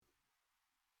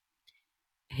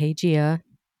Hey, Gia.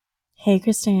 Hey,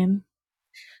 Christine.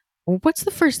 What's the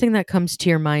first thing that comes to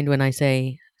your mind when I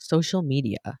say social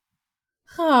media?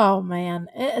 Oh man,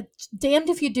 damned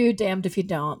if you do, damned if you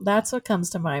don't. That's what comes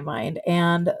to my mind.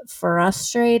 And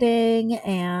frustrating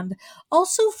and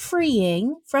also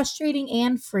freeing, frustrating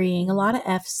and freeing, a lot of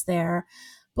F's there,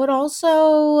 but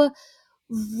also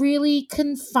really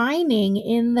confining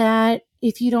in that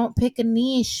if you don't pick a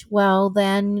niche, well,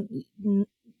 then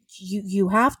you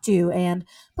have to. And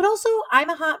but also, I'm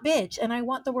a hot bitch, and I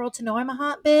want the world to know I'm a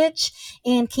hot bitch.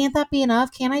 And can't that be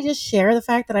enough? Can't I just share the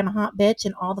fact that I'm a hot bitch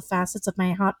and all the facets of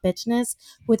my hot bitchness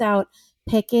without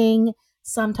picking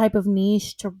some type of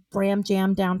niche to ram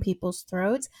jam down people's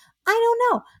throats?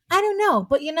 I don't know.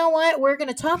 But you know what? We're going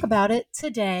to talk about it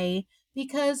today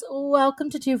because welcome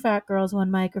to Two Fat Girls, One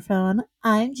Microphone.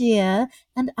 I'm Gia,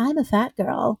 and I'm a fat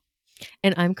girl.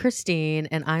 And I'm Christine,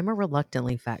 and I'm a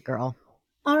reluctantly fat girl.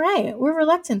 All right, we're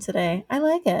reluctant today. I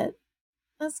like it.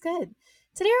 That's good.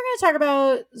 Today we're going to talk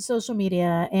about social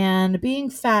media and being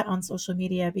fat on social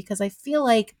media because I feel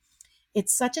like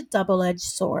it's such a double-edged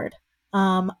sword.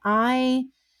 I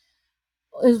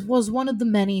was one of the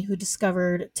many who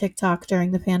discovered TikTok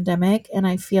during the pandemic, and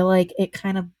I feel like it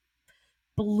kind of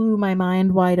blew my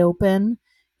mind wide open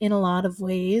in a lot of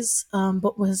ways,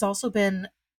 but has also been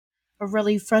a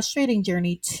really frustrating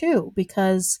journey too,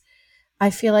 because I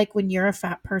feel like when you're a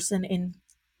fat person in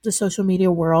the social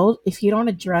media world, if you don't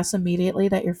address immediately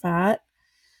that you're fat,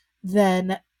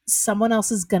 then someone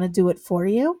else is going to do it for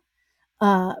you.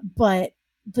 But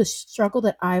the struggle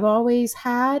that I've always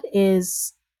had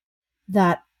is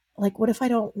that, like, what if I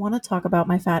don't want to talk about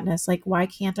my fatness? Like, why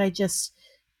can't I just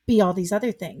be all these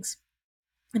other things?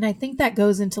 And I think that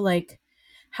goes into like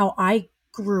how I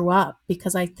grew up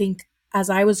because I think as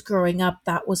I was growing up,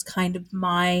 that was kind of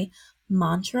my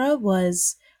mantra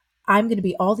was I'm going to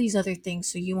be all these other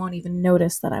things so you won't even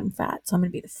notice that I'm fat. So I'm going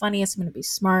to be the funniest. I'm going to be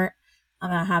smart. I'm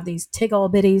going to have these tiggle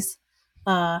bitties.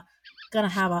 Uh, going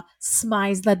to have a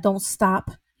smize that don't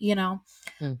stop, you know,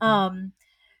 Hmm. um,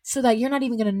 so that you're not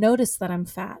even going to notice that I'm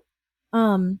fat.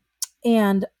 Um,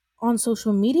 and on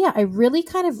social media, I really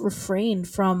kind of refrained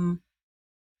from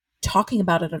talking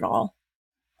about it at all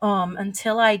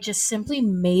until I just simply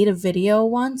made a video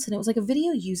once, and it was like a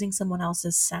video using someone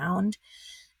else's sound,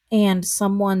 and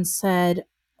someone said,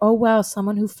 "Oh wow,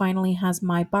 someone who finally has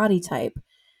my body type."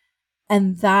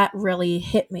 And that really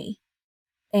hit me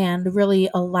and really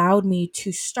allowed me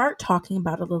to start talking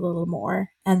about it a little more,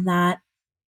 and that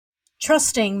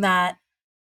trusting that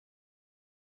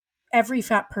every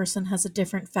fat person has a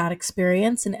different fat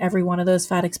experience and every one of those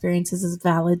fat experiences is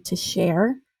valid to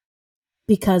share,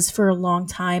 because for a long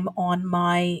time on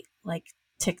my like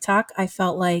TikTok, I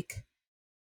felt like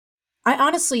I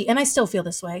honestly, and I still feel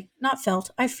this way, not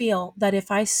felt, I feel that if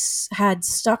had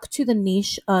stuck to the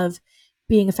niche of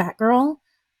being a fat girl,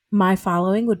 my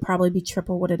following would probably be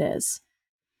triple what it is.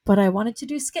 But I wanted to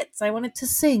do skits. I wanted to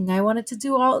sing. I wanted to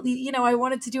do all the, I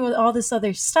wanted to do all this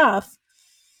other stuff,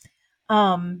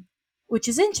 um, which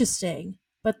is interesting.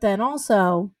 But then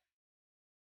also,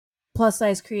 plus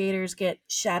size creators get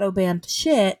shadow banned to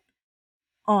shit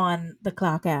on the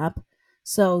Clock app.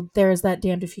 So there's that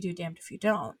damned if you do, damned if you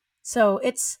don't. So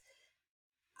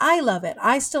I love it.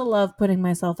 I still love putting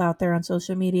myself out there on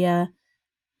social media,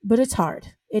 but it's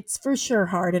hard. It's for sure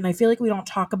hard. And I feel like we don't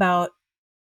talk about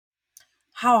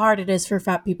how hard it is for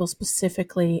fat people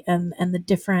specifically and the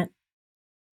different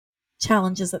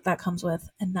challenges that comes with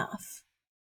enough.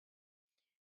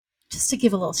 Just to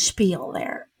give a little spiel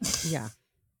there. Yeah.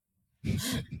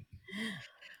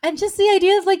 And just the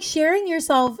idea of like sharing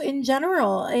yourself in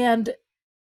general. And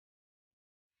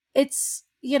it's,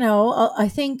 I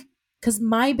think because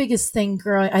my biggest thing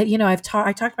growing, I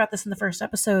talked about this in the first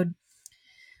episode.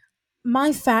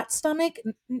 My fat stomach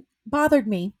bothered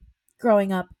me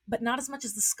growing up, but not as much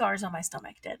as the scars on my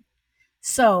stomach did.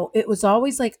 So it was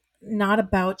always like not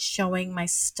about showing my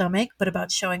stomach, but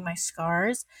about showing my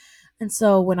scars. And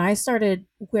so when I started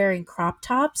wearing crop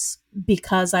tops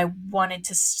because I wanted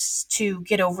to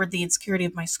get over the insecurity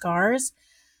of my scars,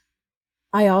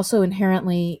 I also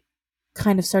inherently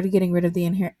kind of started getting rid of the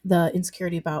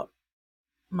insecurity about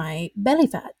my belly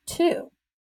fat too.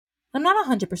 I'm not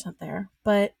 100% there,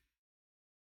 but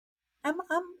I'm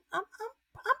I'm I'm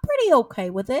pretty okay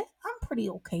with it. I'm pretty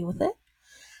okay with it.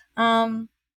 Um,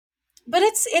 but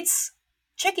it's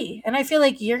tricky, and I feel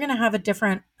like you're gonna have a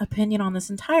different opinion on this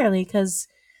entirely because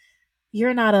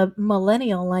you're not a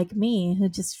millennial like me who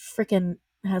just freaking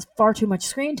has far too much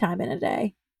screen time in a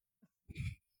day.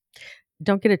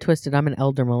 Don't get it twisted. I'm an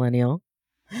elder millennial,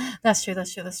 That's true.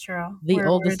 That's true. That's true. the We're in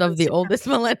oldest of those the different. oldest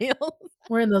millennials.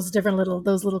 We're in those different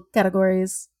little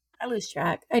categories. I lose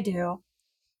track. I do.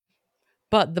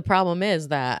 But the problem is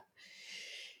that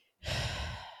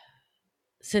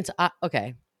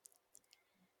okay,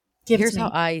 Give it to me.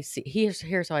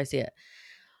 here's how I see it.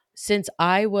 Since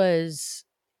I was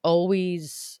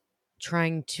always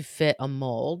trying to fit a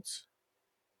mold,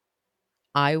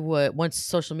 I would, once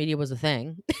social media was a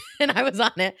thing and I was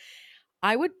on it,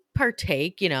 I would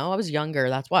partake, I was younger,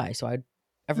 that's why. So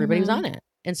everybody was Mm-hmm. on it.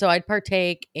 And so I'd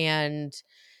partake and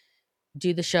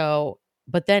do the show.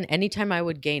 But then anytime I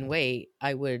would gain weight,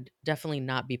 I would definitely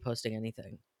not be posting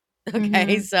anything.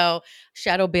 Okay. Mm-hmm. So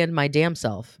shadow banned my damn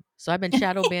self. So I've been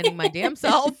shadow banning my damn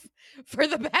self for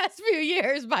the past few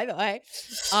years, by the way.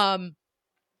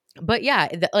 But yeah,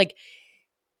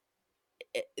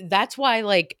 that's why,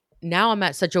 like, now I'm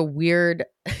at such a weird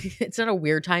it's not a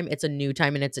weird time, it's a new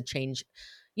time, and it's a change.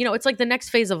 It's like the next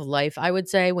phase of life, I would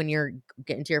say, when you're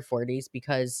getting to your 40s,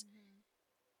 because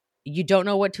you don't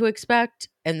know what to expect,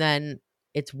 and then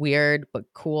it's weird but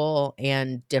cool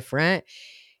and different,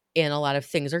 and a lot of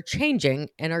things are changing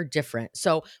and are different.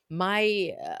 So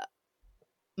my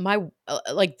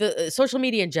like the social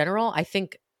media in general, I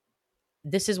think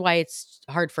this is why it's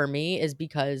hard for me, is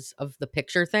because of the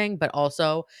picture thing, but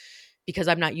also because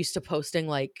I'm not used to posting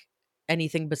like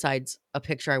anything besides a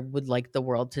picture I would like the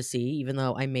world to see, even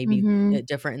though I may be Mm-hmm.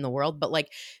 different in the world. But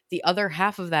like the other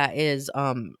half of that is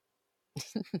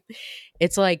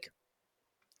it's like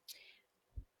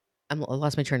I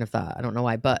lost my train of thought. I don't know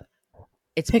why, but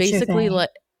it's Picture basically thing.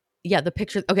 like, yeah, the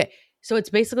picture. Okay. So it's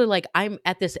basically like I'm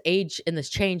at this age in this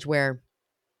change where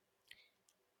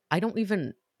I don't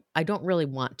even I don't really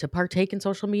want to partake in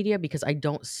social media because I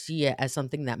don't see it as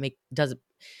something that does,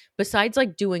 besides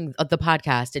like doing the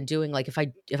podcast and doing, like, if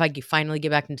I finally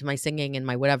get back into my singing and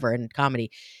my whatever and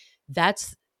comedy,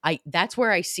 that's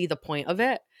where I see the point of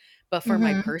it. But for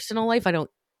my Mm-hmm. personal life, I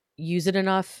don't use it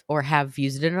enough or have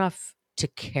used it enough to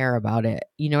care about it.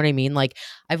 You know what I mean? Like,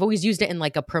 I've always used it in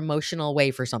like a promotional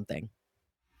way for something.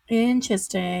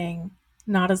 Interesting.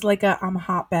 Not as like a I'm a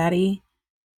hot baddie.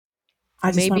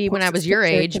 I just want Maybe to when I post this was your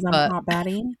picture age, because I'm a but hot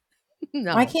baddie.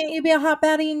 Why no. can't you be a hot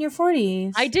baddie in your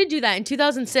I 40s? did do that in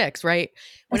 2006, right?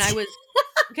 When I was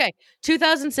okay,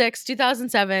 2006,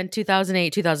 2007,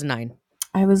 2008, 2009.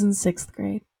 I was in sixth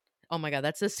grade. Oh my god,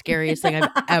 that's the scariest thing I've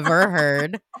ever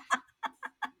heard.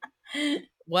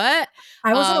 What?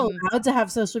 I wasn't Um, allowed to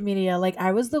have social media. Like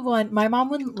I was the one. My mom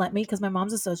wouldn't let me because my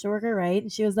mom's a social worker, right?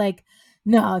 And she was like,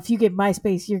 "No, if you get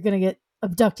MySpace, you're gonna get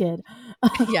abducted."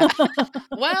 yeah.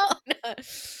 Well,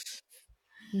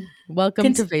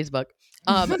 welcome to Cont- Facebook.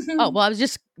 Oh, well, I was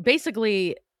just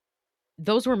basically,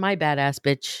 those were my badass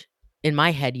bitch in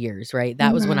my head years, right?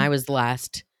 That was when Mhm, I was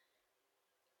last,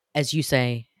 as you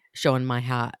say, showing my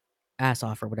hot ass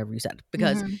off or whatever you said,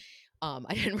 because mhm,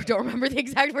 I don't remember the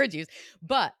exact words used,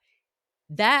 but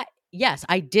that, yes,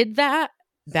 I did that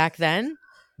back then,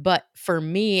 but for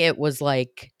me, it was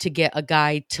like to get a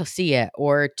guy to see it,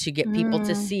 or to get people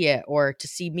to mm. see it, or to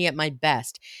see me at my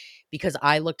best, because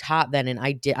I looked hot then, and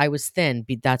I was thin.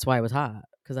 That's why I was hot,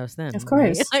 because I was Of thin,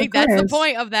 right? course, of Like, that's the course.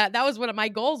 point of that. That was what my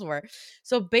goals were.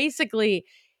 So basically,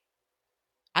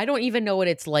 I don't even know what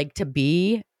it's like to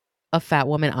be a fat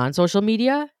woman on social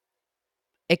media,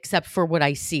 except for what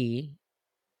I see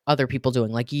other people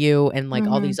doing, like you and like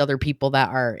all Mhm. these other people that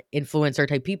are influencer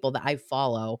type people that I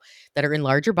follow, that are in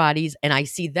larger bodies, and I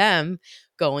see them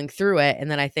going through it,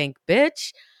 and then I think,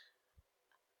 bitch,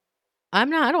 I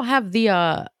don't have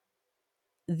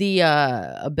the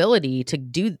ability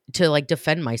to like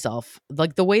defend myself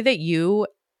like the way that you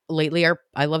lately are.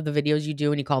 I love the videos you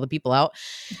do and you call the people out.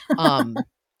 Um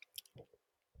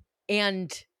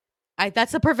and I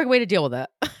that's the perfect way to deal with it.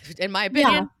 In my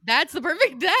Yeah. opinion, that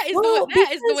Well,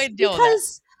 is the way because to deal with it.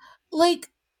 because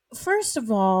like first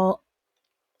of all,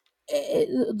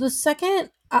 the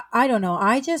second I don't know,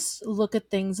 I just look at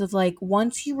things of like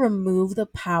once you remove the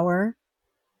power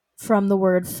from the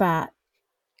word fat,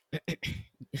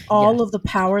 all Yes. of the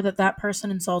power that that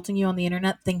person insulting you on the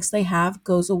internet thinks they have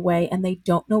goes away and they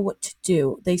don't know what to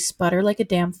do. They sputter like a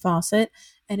damn faucet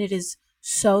and it is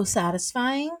so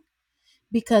satisfying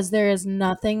because there is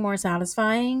nothing more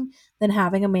satisfying than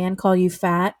having a man call you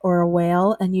fat or a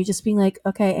whale and you just being like,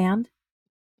 "Okay, and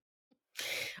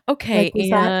Okay, like was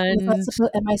that and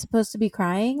supposed am I supposed to be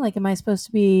crying? Like am I supposed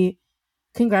to be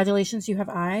congratulations you have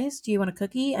eyes? Do you want a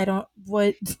cookie? I don't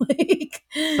what like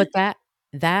but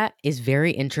that is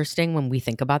very interesting when we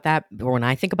think about that, or when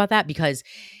I think about that, because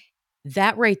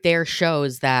that right there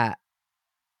shows that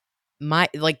my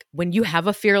like when you have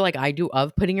a fear like I do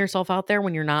of putting yourself out there,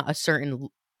 when you're not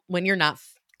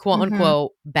quote Mhm.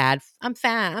 unquote bad, I'm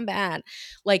fat, I'm bad.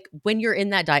 Like when you're in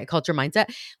that diet culture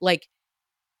mindset, like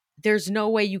there's no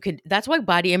way you can. That's why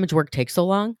body image work takes so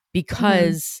long, Mhm.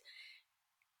 because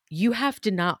you have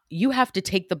to not, you have to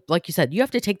take the, like you said, you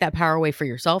have to take that power away for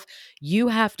yourself. You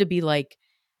have to be like,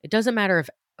 it doesn't matter if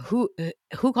who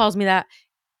calls me that.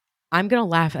 I'm gonna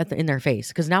laugh in their face,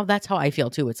 because now that's how I feel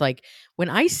too. It's like when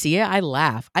I see it, I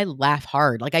laugh. I laugh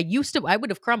hard. Like I used to, I would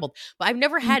have crumbled, but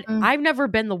Mhm. I've never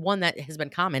been the one that has been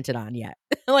commented on yet.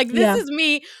 Like this Yeah. is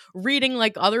me reading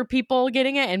like other people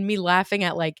getting it and me laughing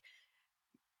at like,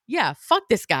 yeah, fuck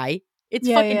this guy. It's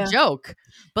Yeah, fucking yeah. joke.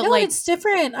 But No, and like, it's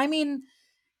different. I mean,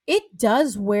 it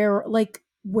does wear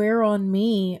on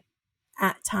me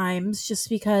at times just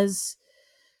because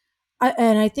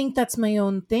I think that's my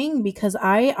own thing because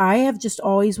I have just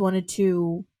always wanted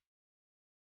to.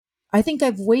 I think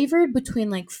I've wavered between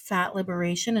like fat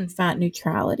liberation and fat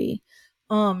neutrality.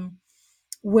 Um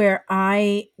where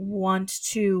I want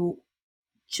to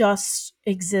just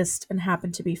exist and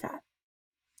happen to be fat.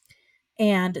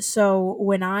 And so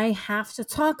when I have to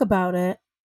talk about it,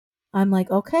 I'm like,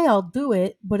 okay, I'll do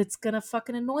it, but it's gonna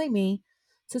fucking annoy me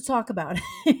to talk about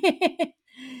it.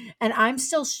 And I'm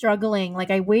still struggling.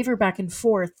 Like I waver back and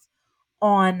forth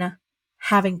on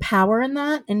having power in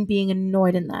that and being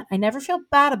annoyed in that. I never feel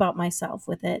bad about myself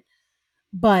with it,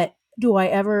 but do I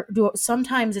ever do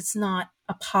sometimes it's not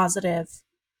a positive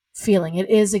feeling. It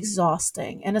is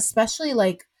exhausting. And especially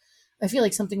like I feel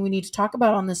like something we need to talk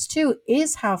about on this too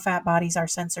is how fat bodies are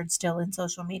censored still in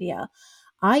social media.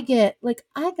 I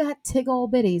got tig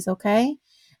old bitties, okay?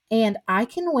 And I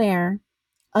can wear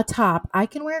a top, I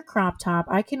can wear a crop top,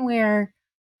 I can wear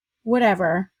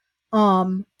whatever.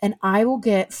 And I will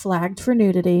get flagged for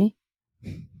nudity.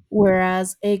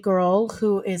 Whereas a girl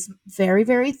who is very,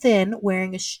 very thin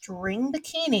wearing a string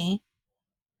bikini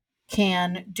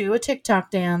can do a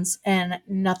TikTok dance and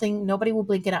nobody will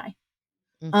blink an eye.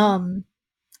 mhm. Um,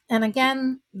 and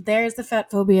again, there's the fat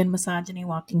phobia and misogyny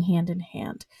walking hand in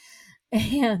hand.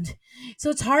 And so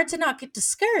it's hard to not get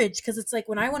discouraged because it's like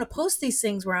when I want to post these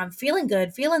things where I'm feeling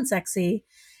good, feeling sexy,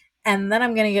 and then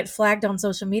I'm going to get flagged on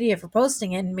social media for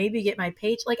posting it and maybe get my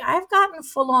page. Like I've gotten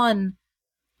full on,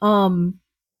 um,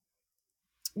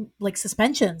 like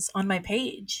suspensions on my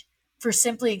page for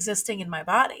simply existing in my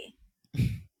body.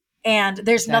 And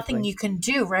there's nothing Exactly. you can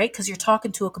do, right? Because you're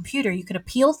talking to a computer. You can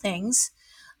appeal things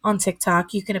on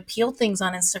TikTok, you can appeal things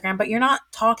on Instagram, but you're not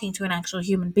talking to an actual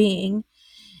human being.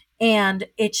 And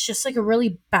it's just like a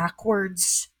really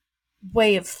backwards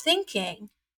way of thinking.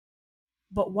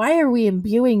 But why are we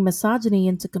imbuing misogyny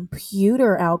into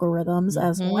computer algorithms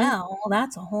as Mhm. well?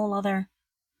 That's a whole other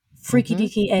freaky Mhm.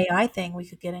 deaky AI thing we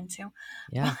could get into.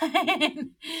 Yeah. But,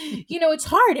 it's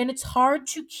hard and it's hard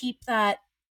to keep that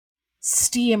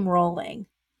steam rolling.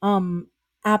 Um,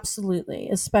 absolutely.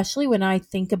 Especially when I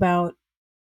think about,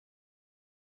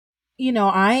 you know,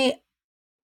 I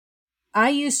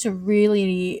used to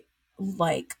really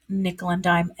like nickel and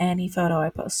dime any photo I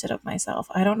posted of myself.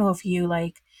 I don't know if you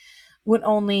like would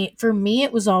only for me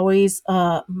it was always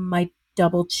my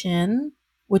double chin,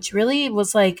 which really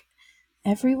was like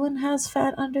everyone has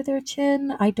fat under their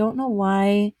chin. I don't know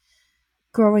why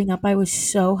growing up I was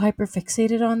so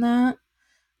hyperfixated on that.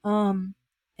 Um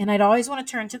and I'd always want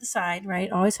to turn to the side,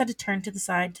 right? Always had to turn to the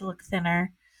side to look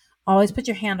thinner. Always put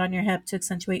your hand on your hip to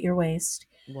accentuate your waist.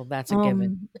 Well, that's a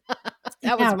given. Um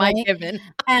That was yeah, my right. given.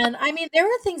 And I mean, there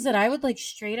were things that I would like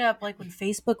straight up, like when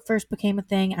Facebook first became a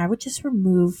thing, I would just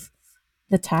remove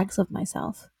the tags of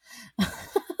myself. I'd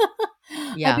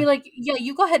Yeah. be like, yeah,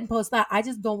 you go ahead and post that. I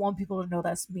just don't want people to know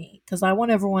that's me because I want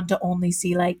everyone to only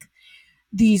see like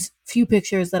these few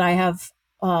pictures that I have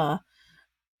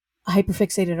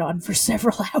hyperfixated on for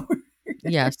several hours.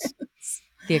 Yes.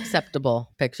 The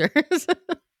acceptable pictures.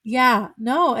 Yeah,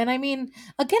 no. And I mean,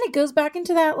 again, it goes back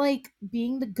into that like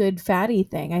being the good fatty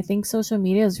thing. I think social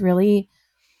media is really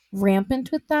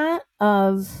rampant with that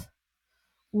of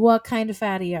what kind of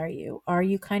fatty are you? Are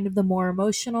you kind of the more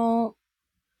emotional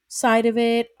side of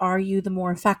it? Are you the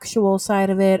more factual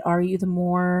side of it? Are you the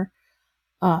more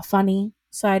funny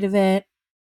side of it?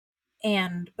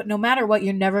 And but no matter what,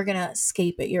 you're never gonna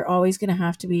escape it. You're always gonna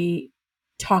have to be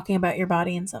talking about your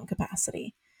body in some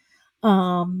capacity.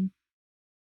 Um,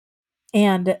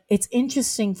 and it's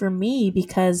interesting for me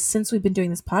because since we've been doing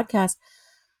this podcast,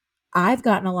 I've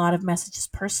gotten a lot of messages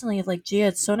personally of like, Gia,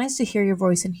 it's so nice to hear your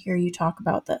voice and hear you talk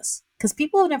about this because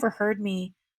people have never heard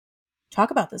me talk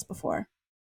about this before.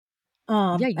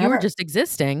 Yeah, you were Ever. just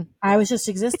existing. I was just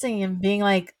existing and being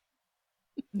like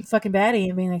fucking baddie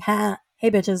and being like, ha, hey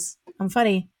bitches, I'm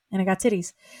funny and I got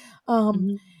titties. Um,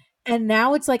 Mhm. and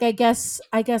now it's like I guess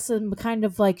I'm kind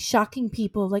of like shocking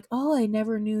people like, oh, I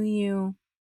never knew you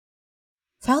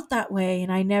felt that way,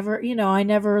 and I never, I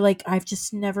never, like, I've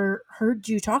just never heard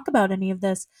you talk about any of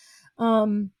this.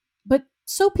 But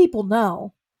so people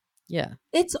know, Yeah.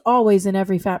 it's always in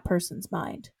every fat person's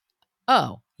mind.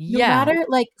 Oh, No yeah. matter,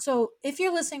 like, so if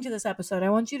you're listening to this episode, I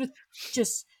want you to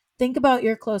just think about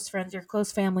your close friends, your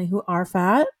close family who are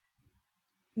fat.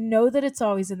 Know that it's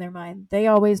always in their mind. They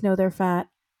always know they're fat.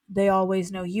 They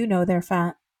always know they're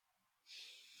fat.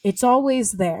 It's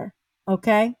always there.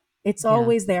 Okay? It's Yeah.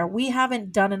 always there. We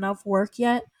haven't done enough work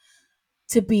yet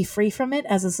to be free from it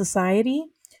as a society.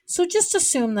 So just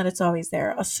assume that it's always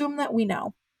there. Assume that we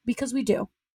know, because we do.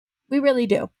 We really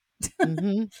do.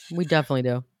 We definitely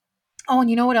do. Oh, and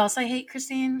you know what else I hate,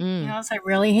 Christine? You know Mm. what else I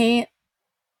really hate?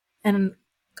 And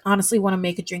honestly want to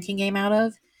make a drinking game out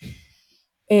of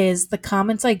is the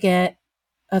comments I get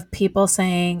of people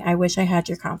saying, I wish I had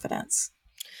your confidence.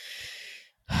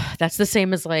 That's the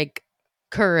same as like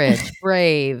courage,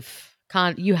 brave,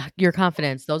 your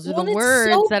confidence. Those are Well, the and it's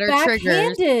words so that are triggers.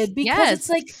 backhanded because it's Yes.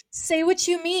 like, say what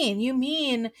you mean. You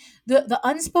mean the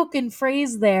unspoken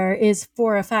phrase there is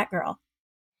for a fat girl,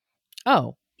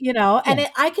 Oh, and yeah.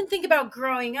 I can think about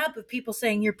growing up of people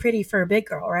saying you're pretty for a big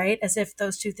girl, right? As if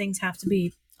those two things have to be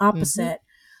Mhm. opposite.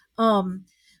 Um,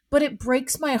 but it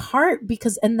breaks my heart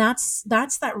because, and that's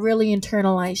that really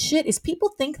internalized shit is people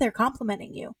think they're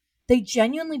complimenting you. They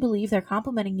genuinely believe they're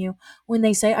complimenting you when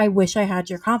they say, I wish I had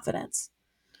your confidence.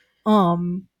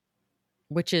 Um,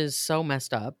 Which is so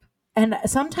messed up. And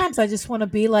sometimes I just want to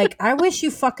be like, I wish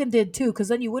you fucking did too, because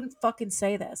then you wouldn't fucking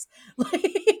say this.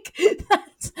 Like,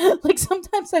 that's like,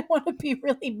 sometimes I want to be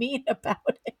really mean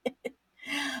about it,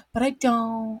 but I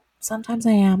don't. Sometimes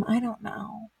I am. I don't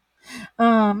know.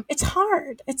 It's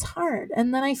hard. It's hard.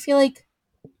 And then I feel like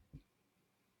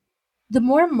the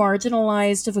more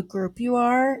marginalized of a group you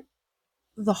are,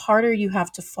 the harder you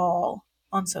have to fall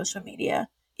on social media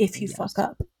if you fuck Yes.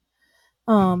 up.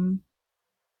 Um,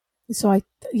 so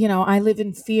I live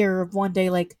in fear of one day,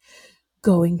 like,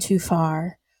 going too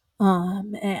far.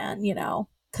 And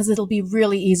because it'll be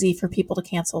really easy for people to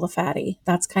cancel the fatty.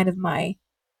 That's kind of my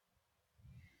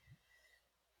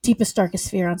deepest, darkest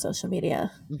fear on social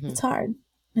media. Mhm. It's hard.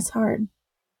 It's hard.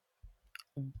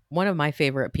 One of my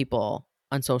favorite people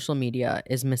on social media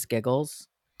is Miss Giggles,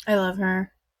 I love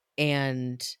her.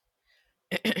 and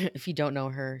if you don't know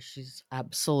her, she's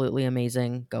absolutely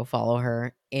amazing. Go follow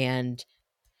her. And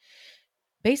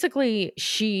basically,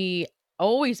 she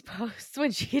always posts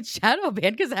when she gets shadow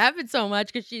banned because it happens so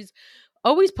much because she's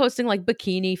always posting like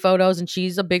bikini photos and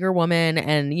she's a bigger woman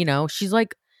and she's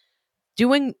like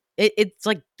doing it, it's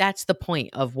like that's the point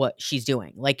of what she's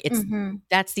doing. Like Mm-hmm.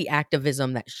 that's the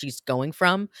activism that she's going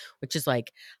from, which is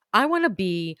like I want to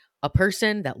be a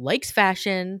person that likes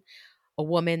fashion, a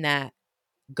woman that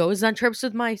goes on trips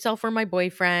with myself or my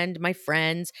boyfriend, my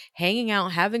friends, hanging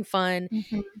out, having fun.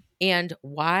 Mm-hmm. And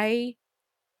why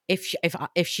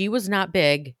if she was not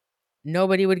big,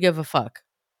 nobody would give a fuck.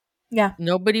 Yeah.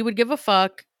 Nobody would give a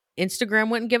fuck. Instagram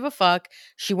wouldn't give a fuck.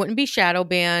 She wouldn't be shadow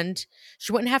banned.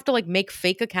 She wouldn't have to like make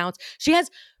fake accounts. She has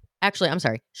actually, I'm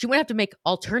sorry. She wouldn't have to make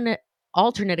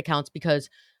alternate accounts because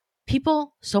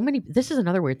people so many this is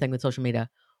another weird thing with social media.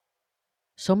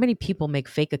 So many people make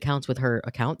fake accounts with her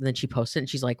account and then she posts it and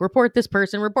she's like, report this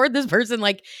person, report this person.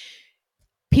 Like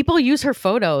people use her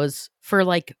photos for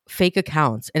like fake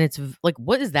accounts and it's like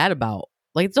what is that about?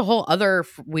 Like it's a whole other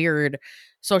weird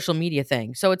social media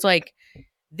thing. So it's like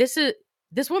this is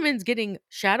this woman's getting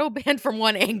shadow banned from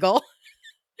one angle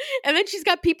and then she's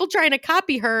got people trying to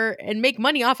copy her and make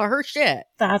money off of her shit.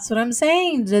 That's what I'm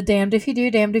saying. The damned if you do,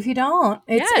 damned if you don't.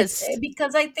 It's Yes.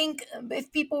 because I think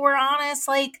if people were honest,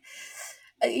 like,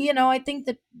 I think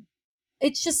that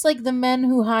it's just like the men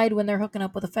who hide when they're hooking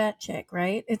up with a fat chick,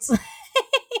 right? It's like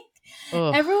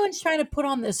Ugh. everyone's trying to put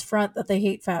on this front that they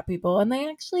hate fat people, and they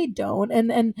actually don't.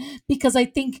 And because I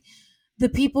think the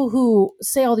people who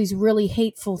say all these really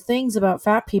hateful things about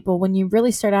fat people, when you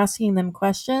really start asking them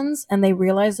questions and they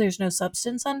realize there's no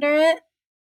substance under it,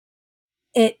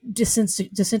 it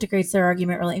disintegrates their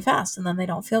argument really fast, and then they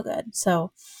don't feel good.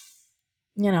 So,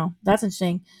 that's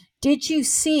interesting. Did you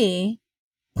see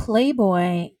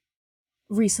Playboy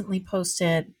recently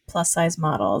posted plus size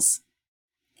models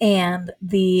and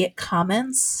the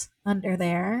comments under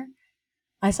there?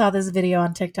 I saw this video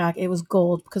on TikTok. It was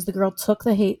gold because the girl took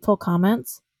the hateful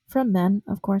comments from men,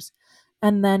 of course,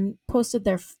 and then posted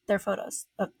their photos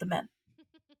of the men.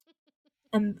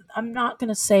 And I'm not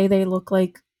gonna say they look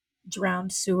like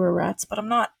drowned sewer rats, but I'm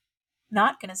not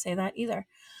gonna say that either.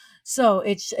 So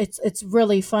it's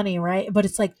really funny, right? But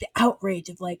it's like the outrage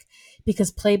of, like, because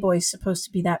Playboy's supposed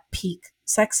to be that peak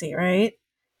sexy, right?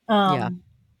 Yeah. Um,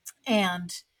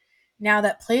 and now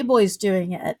that Playboy's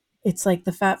doing it, it's like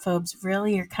the fat phobes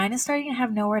really are kind of starting to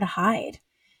have nowhere to hide.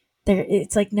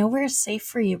 It's like nowhere is safe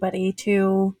for you, buddy,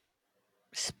 to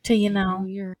Spew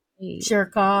your hate.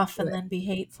 jerk off Do and it. then be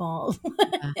hateful.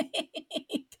 Yeah.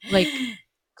 Like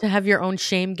to have your own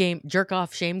shame game, jerk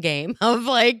off shame game of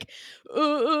like,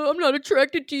 I'm not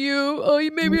attracted to you. Oh,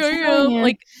 I'm maybe I telling am. you,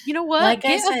 Like, you know what? like I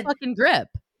Get a said, fucking grip.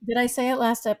 did I say it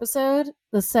last episode?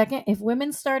 The second, if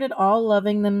women started all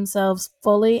loving themselves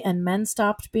fully and men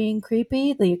stopped being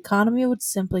creepy, the economy would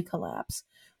simply collapse.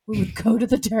 We would go to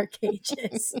the dark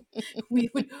ages. We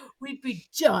would, we'd be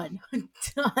done,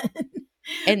 done.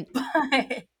 And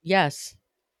But yes,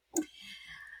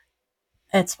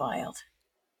 it's wild.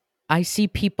 I see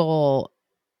people,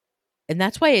 and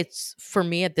that's why it's for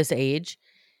me at this age.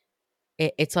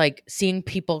 It's like seeing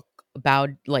people bow,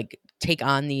 like take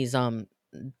on these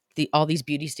all these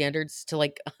beauty standards to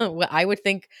like what I would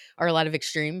think are a lot of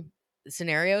extreme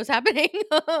scenarios happening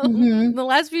Mm-hmm. the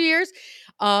last few years.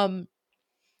 Um,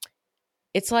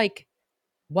 it's like,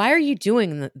 why are you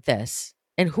doing this?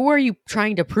 And who are you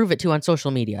trying to prove it to on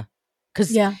social media?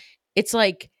 Because Yeah, it's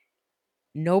like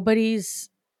nobody's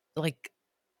like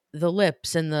the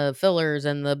lips and the fillers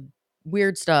and the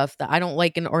weird stuff that I don't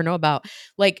like or know about.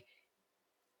 Like,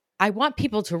 I want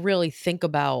people to really think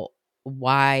about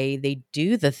why they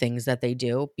do the things that they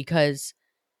do, because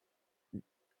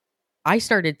I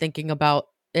started thinking about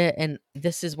it, and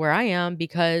this is where I am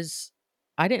because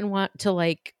I didn't want to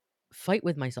like fight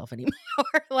with myself anymore.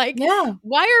 Like, yeah.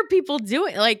 why are people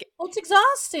doing like Well, it's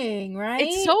exhausting, it's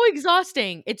right? so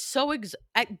exhausting. It's so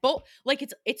both like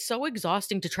it's so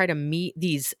exhausting to try to meet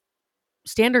these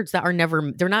standards that are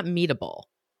never they're not meetable.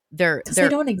 Because they They're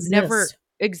don't never exist.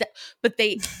 exact but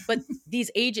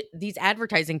these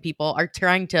advertising people are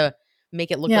trying to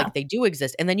make it look Yeah, like they do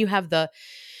exist. And then you have the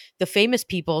famous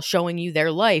people showing you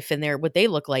their life and their what they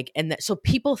look like, and so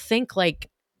people think like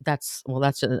that's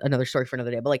another story for another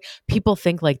day, but like people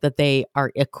think like that they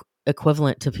are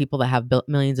equivalent to people that have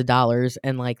millions of dollars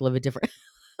and like live a different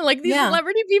like these yeah.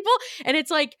 celebrity people. And it's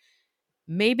like,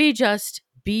 maybe just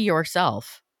be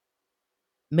yourself.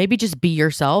 Maybe just be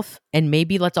yourself, and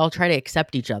maybe let's all try to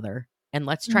accept each other, and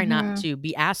let's try not Mm-hmm. to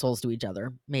be assholes to each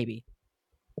other. Maybe.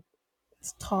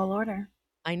 It's a tall order.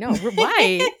 I know,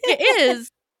 right? It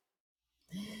is.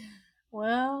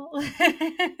 Well,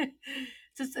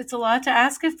 it's a lot to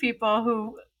ask of people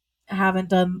who haven't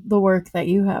done the work that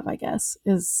you have, I guess,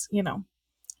 is,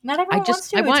 not everyone wants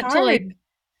I to. It's want to like hard.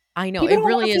 I know People it don't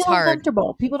want really to is feel hard.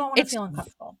 uncomfortable. People don't want to It's feel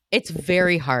uncomfortable. it's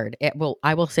very hard.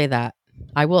 I will say that.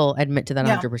 I will admit to that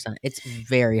Yeah. 100%. It's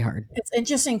very hard. It's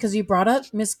interesting because you brought up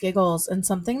Miss Giggles, and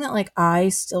something that like I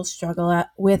still struggle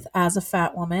with as a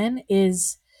fat woman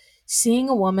is seeing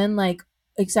a woman like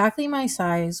exactly my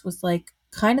size with like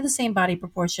kind of the same body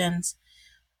proportions.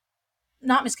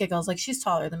 Not Miss Giggles, like she's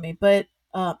taller than me, but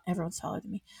everyone's taller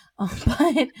than me.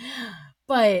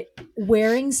 But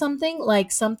wearing something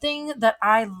that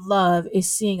I love is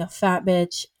seeing a fat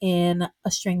bitch in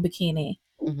a string bikini.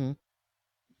 Mhm.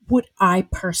 Would I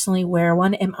personally wear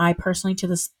one? Am I personally to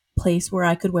this place where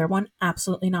I could wear one?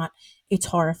 Absolutely not. It's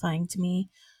horrifying to me.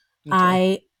 Me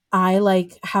too. I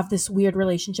like have this weird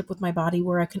relationship with my body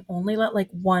where I can only let like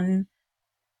one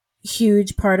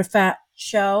huge part of fat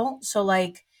show. So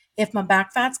like if my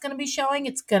back fat's going to be showing,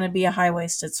 it's going to be a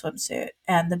high-waisted swimsuit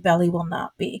and the belly will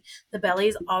not be. The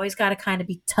belly's always got to kind of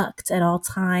be tucked at all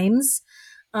times.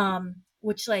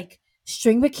 Which like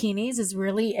string bikinis is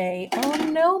really a oh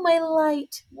no, my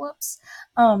light. Whoops.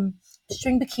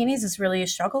 String bikinis is really a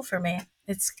struggle for me.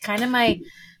 It's kind of my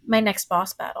next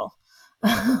boss battle.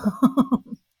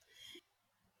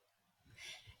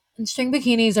 And string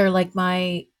bikinis are like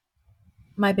my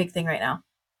big thing right now,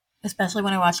 especially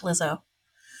when I watch Lizzo.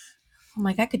 I'm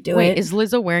like, I could do Wait, it is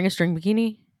Lizzo wearing a string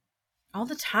bikini all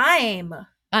the time.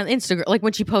 on Instagram like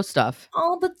when she posts stuff?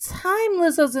 All the time,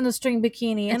 Lizzo's in a string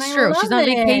bikini, and It's I true. She's love on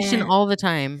vacation it. all the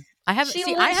time. I She's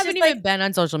haven't even like, been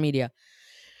on social media.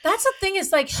 that's the thing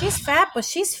is like, she's fat, but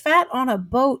she's fat on a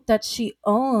boat that she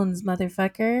owns,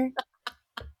 motherfucker.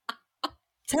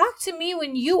 Talk to me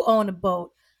when you own a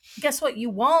boat. Guess what? You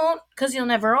won't, because you'll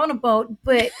never own a boat.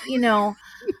 But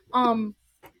um,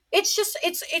 it's just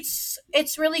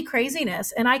it's really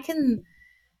craziness, and I can.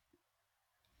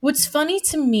 What's funny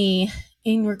to me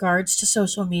in regards to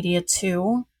social media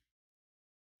too,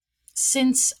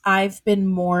 since I've been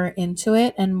more into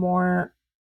it and more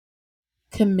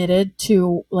committed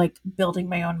to like building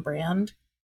my own brand,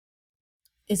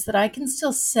 is that I can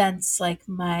still sense like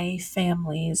my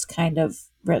family's kind of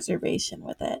reservation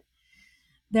with it.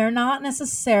 They're not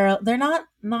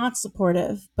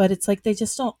supportive, but it's like they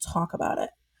just don't talk about it.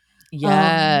 Um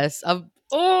Yes.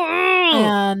 Oh,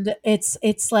 And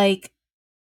it's like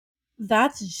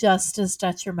that's just as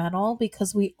detrimental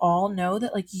because we all know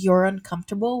that like you're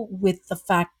uncomfortable with the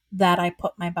fact that I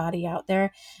put my body out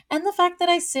there and the fact that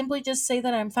I simply just say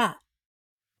that I'm fat.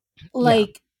 yeah.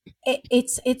 Like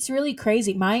it's really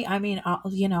crazy. My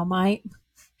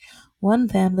one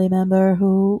family member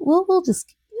who we'll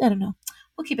just I don't know.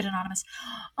 We'll keep it anonymous.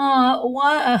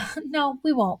 What? No,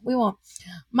 we won't. We won't.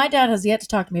 My dad has yet to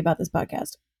talk to me about this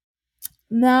podcast.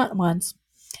 Not once.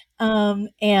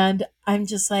 And I'm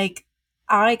just like,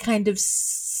 I kind of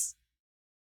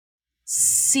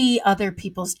see other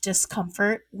people's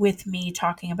discomfort with me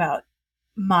talking about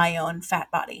my own fat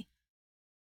body.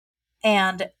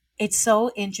 And it's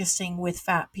so interesting with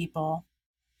fat people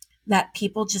that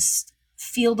people just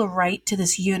feel the right to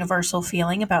this universal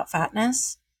feeling about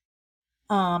fatness.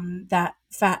 That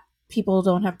fat people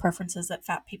don't have preferences, that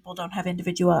fat people don't have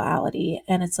individuality.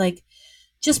 And it's like,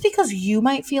 just because you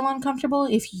might feel uncomfortable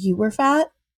if you were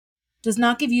fat does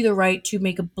not give you the right to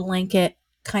make a blanket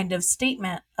kind of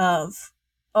statement of,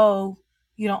 oh,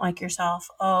 you don't like yourself.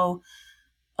 Oh,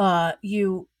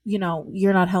 you're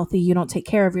not healthy. You don't take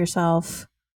care of yourself.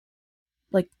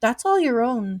 Like, that's all your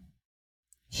own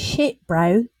shit,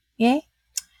 bro. Yeah.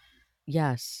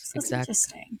 Yes, So it's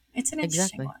interesting. It's an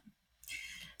interesting exactly. one.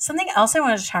 Something else I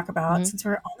wanted to talk about, Mhm. since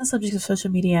we're on the subject of social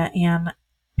media and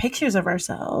pictures of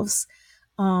ourselves.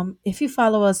 If you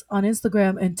follow us on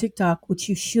Instagram and TikTok, which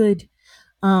you should,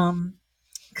 um,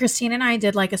 Christine and I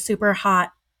did like a super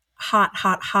hot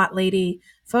lady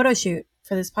photo shoot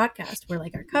for this podcast where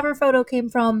like our cover photo came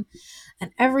from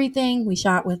and everything. We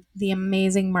shot with the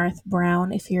amazing Martha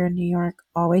Brown. If you're in New York,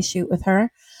 always shoot with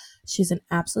her. She's an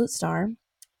absolute star.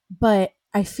 But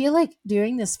I feel like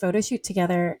doing this photo shoot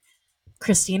together,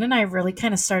 Christine and I really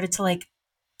kind of started to like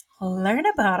learn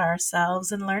about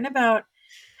ourselves and learn about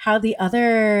how the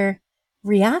other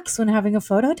reacts when having a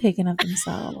photo taken of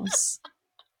themselves.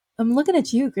 I'm looking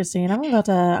at you, Christine. I'm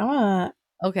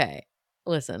Okay.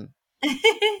 Listen, a.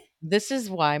 this is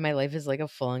why my life is like a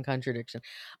full-on contradiction.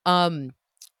 Um,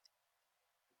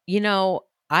 you know,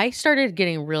 I started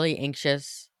getting really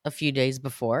anxious a few days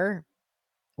before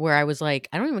where I was like,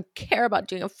 I don't even care about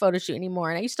doing a photo shoot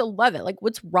anymore. And I used to love it. Like,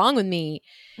 what's wrong with me?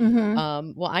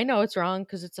 Mhm. Well, I know it's wrong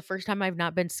because it's the first time I've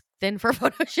not been thin for a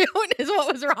photo shoot is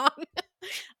what was wrong.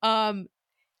 um,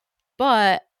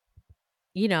 but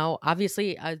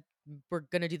obviously, we're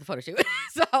gonna do the photo shoot.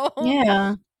 So,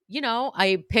 Yeah.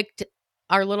 I picked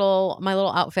my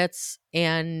little outfits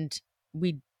and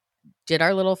we did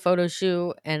our little photo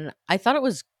shoot and I thought it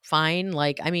was fine.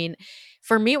 Like, I mean,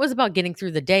 for me, it was about getting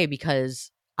through the day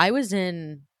because I was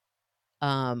in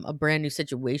a brand new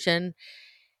situation,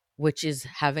 which is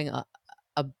having a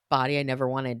body I never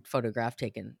wanted photographed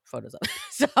taken photos of.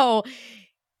 So,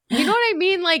 you know what I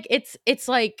mean? Like it's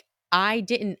like I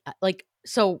didn't like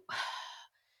so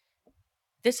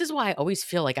this is why I always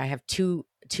feel like I have two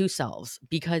selves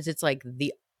because it's like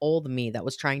the old me that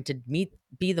was trying to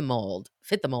be the mold,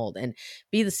 fit the mold and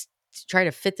be this try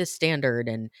to fit this standard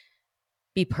and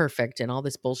be perfect and all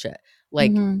this bullshit.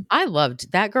 Like Mhm. I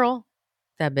loved that girl,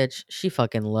 that bitch, she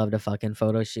fucking loved a fucking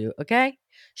photo shoot, okay?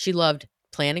 She loved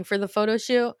planning for the photo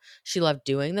shoot. She loved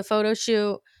doing the photo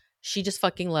shoot. She just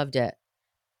fucking loved it.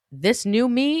 This new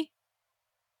me,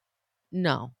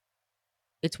 no.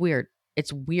 It's weird.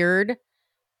 It's weird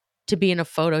to be in a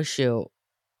photo shoot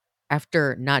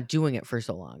after not doing it for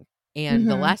so long. And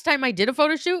the Mhm. last time I did a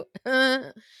photo shoot,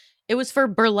 it was for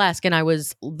burlesque and I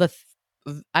was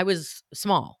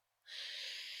small.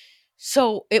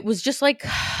 So it was just like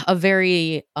a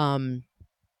very uh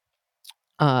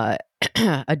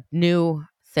a new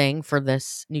thing for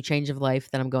this new change of life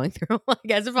that I'm going through.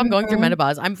 Like as if I'm going through Mhm.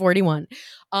 menopause. I'm 41.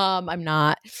 I'm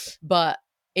not, but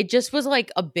it just was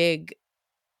like a big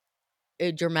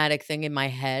dramatic thing in my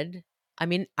head. I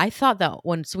mean, I thought that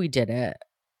once we did it,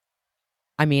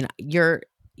 I mean, you're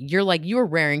like you were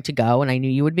raring to go and I knew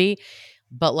you would be,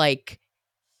 but like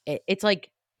it's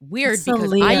like weird It's the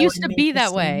because I Leo used in to me, be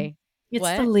that Christine. way. It's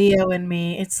the What? Leo in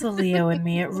me. It's the Leo in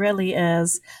me. It really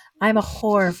is. I'm a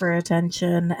whore for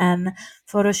attention, and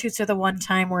photo shoots are the one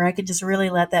time where I can just really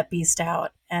let that beast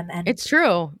out and It's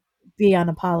true. be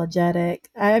unapologetic.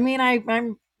 I mean,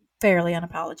 I'm fairly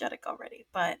unapologetic already,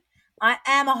 but I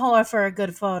am a whore for a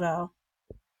good photo.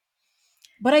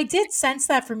 But I did sense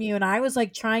that from you, and I was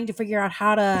like trying to figure out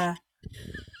how to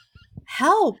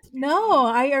help. No,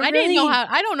 I really.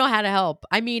 I don't know how to help.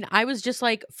 I mean, I was just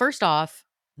like first off,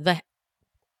 the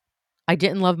I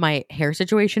didn't love my hair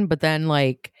situation, but then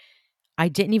like I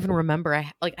didn't even remember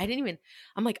I didn't even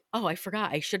I'm like, "Oh, I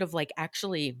forgot. I should have like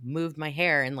actually moved my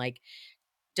hair and like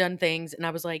done things." And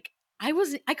I was like,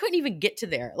 I couldn't even get to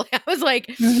there. Like I was like,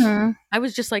 Mhm. I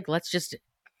was just like, let's just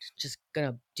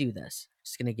gonna do this.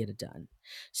 Just gonna get it done.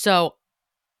 So,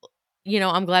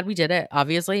 I'm glad we did it,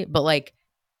 obviously, but like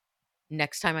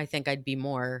next time I think I'd be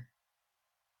more,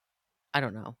 I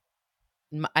don't know.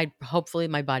 I hopefully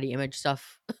my body image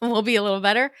stuff will be a little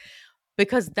better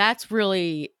because that's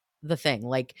really the thing.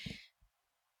 Like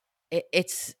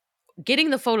it's getting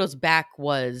the photos back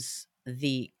was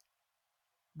the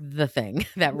thing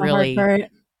that The hard really, part.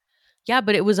 yeah,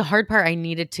 but it was a hard part I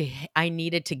needed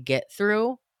to get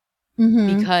through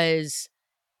Mhm. because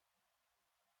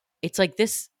it's like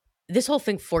this whole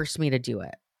thing forced me to do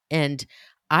it. And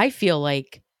I feel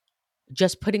like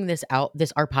just putting our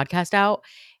podcast out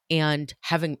and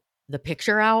having the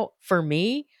picture out for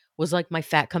me was like my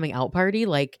fat coming out party.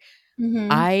 Like Mhm.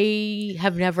 I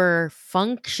have never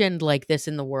functioned like this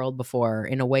in the world before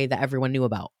in a way that everyone knew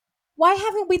about. Why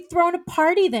haven't we thrown a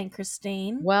party then,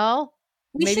 Christine? Well,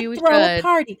 We maybe should we throw a should.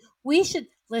 party. We should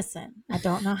listen. I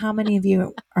don't know how many of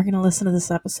you are going to listen to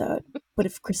this episode, but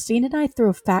if Christine and I threw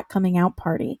a fat coming out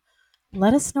party,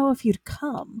 let us know if you'd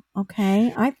come.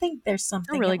 Okay. I think there's A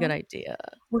something. really good idea.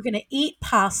 We're going to eat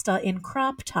pasta in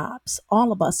crop tops,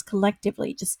 all of us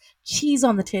collectively, just cheese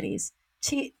on the titties,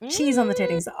 cheese on the Mm.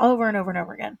 titties over and over and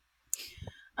over again.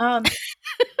 Um,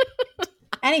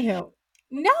 Anywho,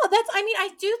 no, I mean, I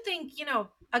do think,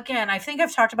 again, I think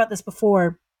I've talked about this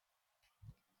before.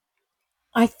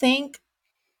 I think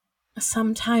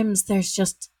sometimes there's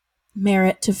just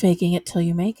merit to faking it till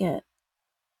you make it.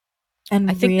 I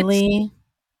And think really,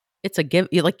 it's a give.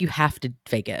 Like you have to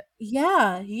fake it.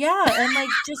 yeah, yeah. And like,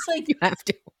 just like You have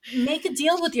to. make a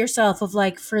deal with yourself of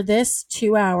like, for this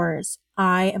 2 hours,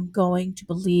 I am going to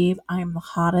believe I am the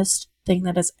hottest thing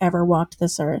that has ever walked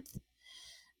this earth.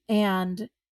 And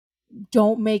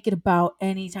don't make it about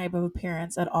any type of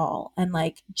appearance at all. And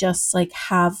like, just like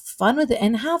have fun with it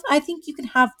and I think you can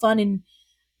have fun in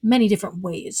many different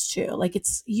ways too. Like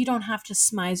you don't have to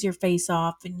smize your face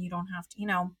off and you don't have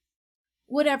to,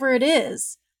 whatever it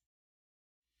is.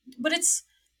 But it's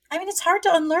hard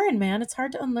to unlearn, man. It's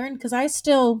hard to unlearn because I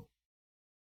still,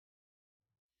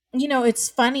 it's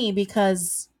funny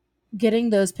because getting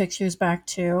those pictures back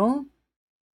too,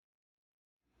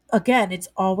 again, it's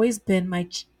always been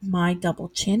my double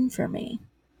chin for me.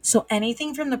 So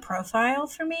anything from the profile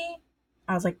for me,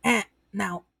 I was like,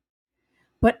 no.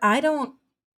 But I don't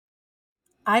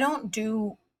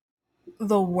do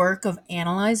the work of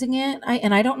analyzing it.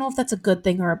 I don't know if that's a good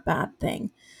thing or a bad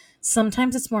thing.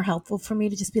 Sometimes it's more helpful for me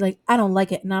to just be like, I don't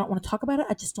like it and I don't want to talk about it.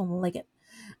 I just don't like it.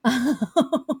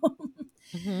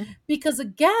 Mhm. Because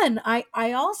again,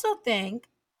 I also think,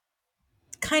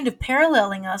 kind of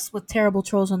paralleling us with terrible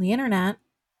trolls on the internet,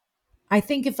 I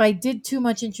think if I did too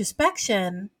much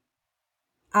introspection,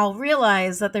 I'll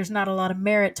realize that there's not a lot of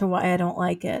merit to why I don't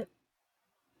like it.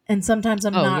 And sometimes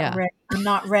I'm Oh not yeah, ready. I'm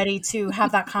not ready to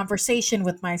have that conversation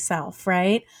with myself,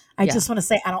 right? I yeah. just want to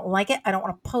say I don't like it. I don't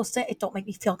want to post it. It don't make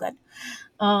me feel good.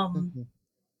 Um, Mhm.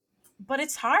 but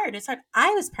it's hard. It's hard. I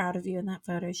was proud of you in that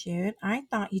photo shoot. I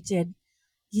thought you did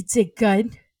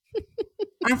good.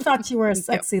 I thought you were a Thank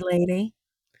you. sexy lady.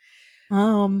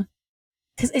 Um,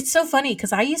 because it's so funny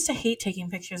because I used to hate taking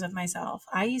pictures of myself.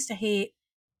 I used to hate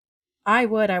I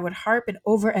would harp and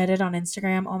over edit on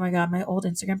Instagram. Oh my god, my old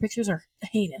Instagram pictures are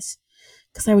heinous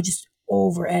because I would just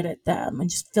over edit them and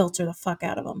just filter the fuck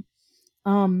out of them.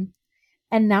 Um,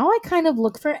 and now I kind of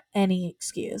look for any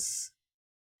excuse.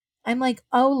 I'm like,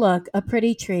 oh look, a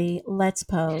pretty tree. Let's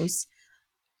pose.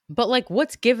 But like,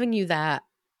 what's giving you that?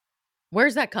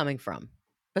 Where's that coming from?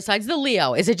 Besides the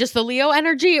Leo, is it just the Leo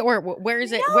energy, or where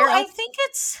is No, it? Where I else? think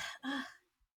it's.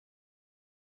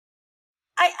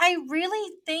 I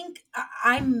really think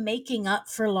I'm making up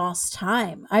for lost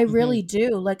time. I Hmm. really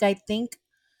do. Like I think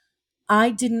I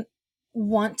didn't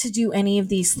want to do any of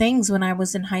these things when I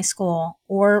was in high school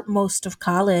or most of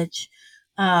college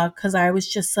because I was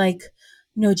just like,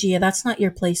 no, Gia, that's not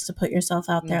your place to put yourself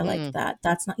out there like Hmm. that.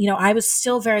 That's not, I was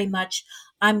still very much,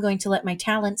 I'm going to let my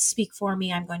talents speak for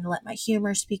me. I'm going to let my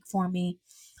humor speak for me.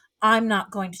 I'm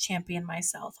not going to champion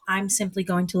myself. I'm simply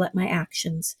going to let my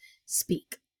actions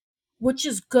speak, which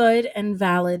is good and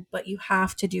valid, but you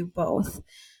have to do both.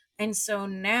 And so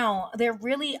now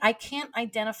I can't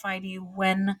identify to you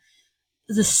when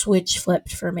the switch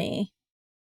flipped for me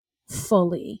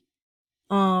fully.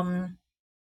 Um,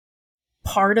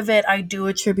 Part of it I do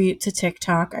attribute to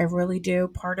TikTok. I really do.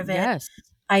 Part of it Yes.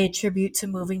 I attribute to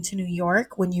moving to New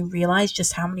York when you realize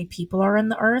just how many people are in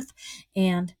the earth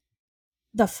and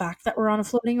the fact that we're on a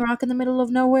floating rock in the middle of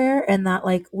nowhere and that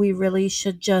like we really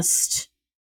should just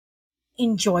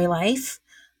enjoy life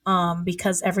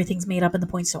because everything's made up and the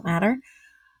points don't matter.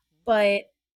 But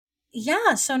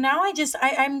yeah, so now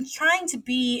I'm trying to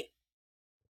be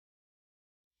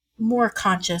more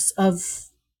conscious of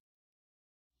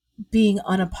being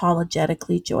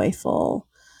unapologetically joyful,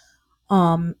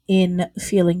 in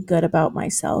feeling good about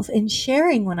myself and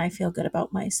sharing when I feel good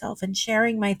about myself and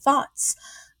sharing my thoughts.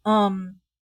 Um,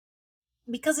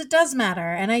 because it does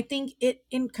matter. And I think it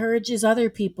encourages other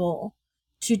people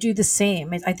to do the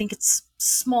same. I think it's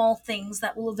small things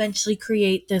that will eventually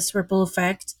create this ripple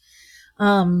effect.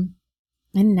 Um,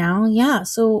 and now, yeah.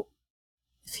 So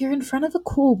if you're in front of a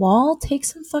cool wall, take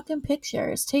some fucking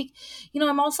pictures.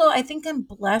 I think I'm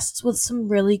blessed with some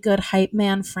really good hype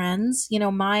man friends.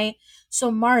 So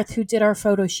Marth, who did our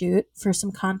photo shoot, for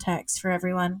some context for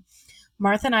everyone,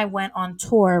 Martha and I went on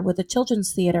tour with a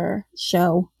children's theater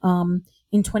show,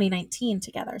 in 2019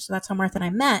 together. So that's how Martha and I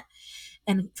met.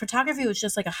 And photography was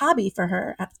just like a hobby for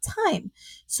her at the time.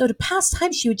 So to pass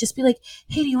time, she would just be like,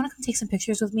 "Hey, do you want to come take some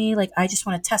pictures with me? Like, I just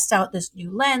want to test out this new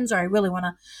lens, or I really want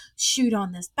to shoot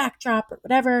on this backdrop or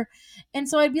whatever." And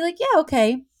so I'd be like, "Yeah,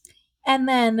 okay." And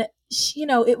then,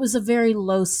 it was a very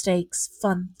low stakes,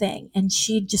 fun thing. And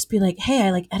she'd just be like, "Hey,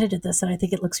 I like edited this and I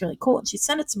think it looks really cool." And she'd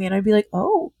send it to me and I'd be like,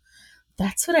 "Oh,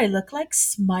 that's what I look like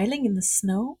smiling in the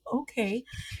snow. Okay."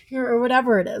 Or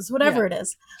whatever it is, Yeah. whatever it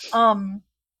is.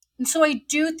 And so I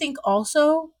do think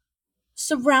also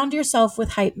surround yourself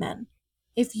with hype men.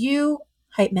 If you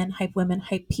hype men, hype women,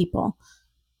 hype people,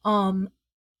 um,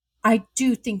 I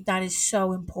do think that is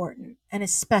so important. And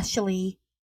especially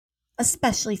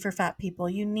for fat people,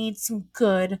 you need some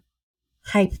good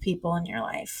hype people in your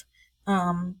life.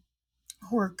 Um,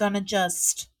 who are gonna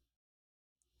just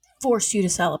force you to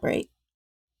celebrate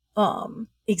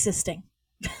existing.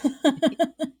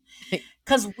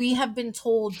 Because we have been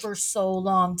told for so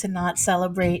long to not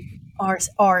celebrate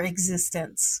our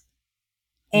existence.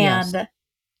 Yes. And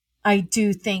I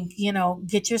do think,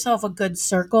 get yourself a good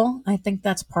circle. I think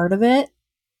that's part of it.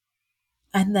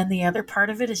 And then the other part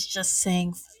of it is just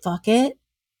saying fuck it.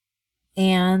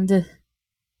 And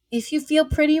if you feel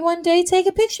pretty one day, take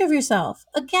a picture of yourself.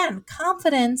 Again,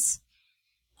 confidence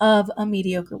of a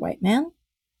mediocre white man,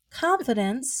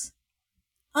 confidence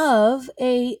of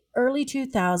a early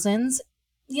 2000s,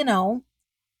 you know,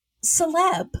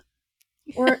 celeb,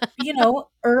 or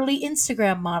early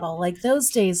Instagram model, like those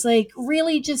days. Like,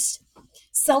 really, just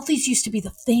selfies used to be the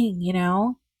thing.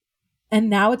 And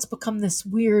now it's become this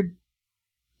weird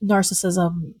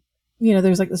narcissism.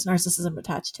 There's like this narcissism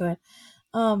attached to it.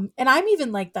 And I'm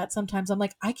even like that sometimes. I'm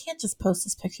like, I can't just post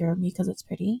this picture of me because it's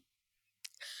pretty.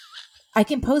 I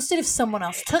can post it if someone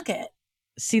else took it,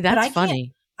 See, but that's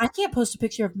funny. I can't post a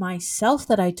picture of myself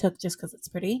that I took just because it's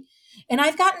pretty. And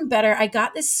I've gotten better. I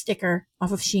got this sticker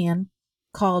off of Shein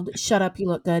called "Shut Up, You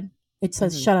Look Good." It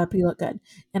says Mhm. "Shut Up, You Look Good,"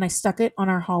 and I stuck it on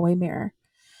our hallway mirror.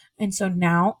 And so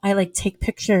now I like take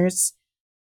pictures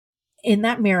in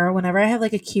that mirror whenever I have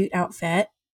like a cute outfit,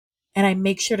 and I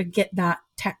make sure to get that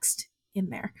text in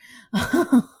there.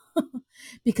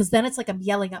 Because then it's like I'm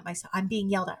yelling at myself. I'm being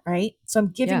yelled at, right? So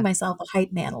I'm giving Yeah. myself a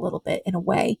hype man a little bit in a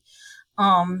way.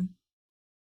 Um,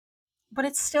 but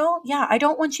it's still, yeah, I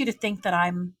don't want you to think that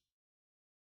I'm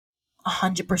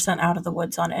 100% out of the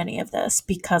woods on any of this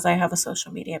because I have a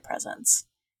social media presence.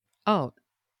 Oh,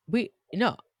 we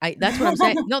no. That's what I'm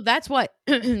saying. No, that's what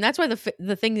that's why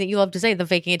the thing that you love to say, the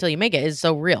faking it till you make it, is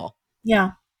so real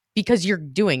Yeah. because you're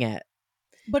doing it.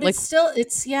 But Like it's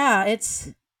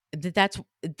that's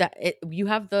that it, you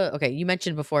have the okay, you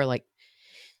mentioned before like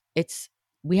it's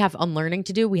we have unlearning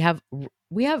to do. We have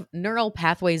neural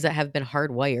pathways that have been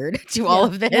hardwired to all yeah.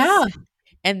 of this. Yeah.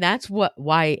 And that's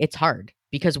why it's hard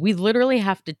because we literally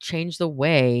have to change the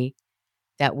way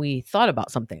that we thought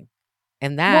about something.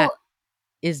 And that Well,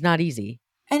 is not easy.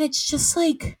 and it's just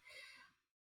like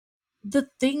the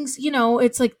things,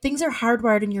 it's like things are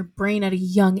hardwired in your brain at a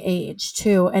young age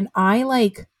too. And I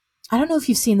don't know if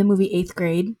you've seen the movie Eighth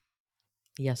Grade.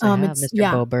 Yes, I have, It's Mr.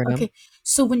 yeah. Bo Burnham. Okay.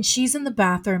 So when she's in the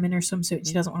bathroom in her swimsuit and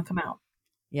she Mhm. doesn't want to come out,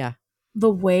 Yeah.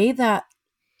 the way that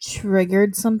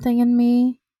triggered something in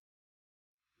me,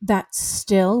 that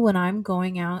still when I'm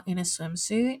going out in a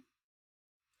swimsuit,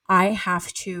 I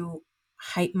have to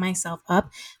hype myself up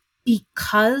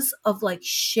because of like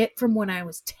shit from when I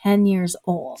was 10 years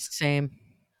old. Same.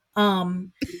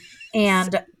 Um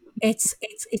and it's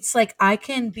like I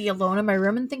can be alone in my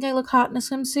room and think I look hot in a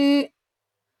swimsuit.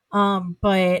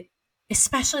 But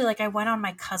especially like I went on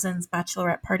my cousin's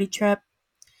bachelorette party trip,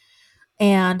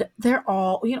 and they're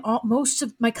all, most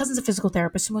of my cousin's a physical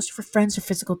therapist, so most of her friends are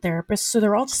physical therapists, so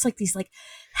they're all just like these like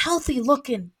healthy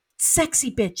looking sexy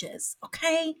bitches,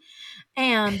 okay?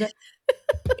 And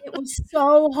it was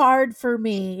so hard for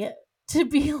me to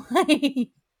be like,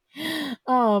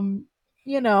 um,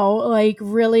 like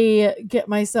really get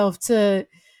myself to,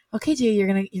 okay, Jay, you're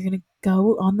gonna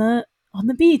go on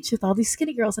the beach with all these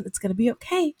skinny girls and it's gonna be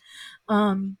okay.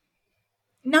 Um,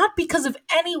 not because of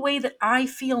any way that I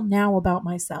feel now about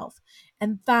myself.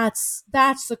 And that's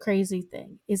the crazy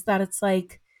thing, is that it's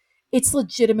like it's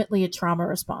legitimately a trauma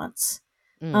response.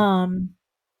 Mm, Um,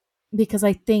 because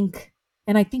I think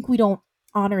we don't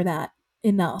honor that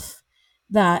enough,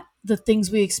 that the things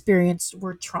we experienced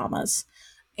were traumas.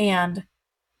 And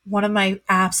one of my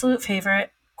absolute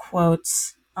favorite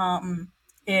quotes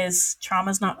is,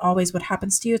 trauma's not always what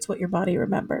happens to you, it's what your body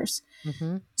remembers.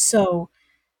 mm-hmm. So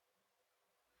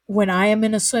when I am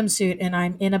in a swimsuit and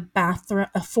I'm in a bathroom,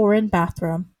 a foreign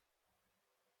bathroom,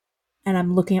 and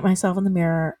I'm looking at myself in the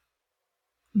mirror,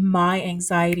 my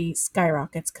anxiety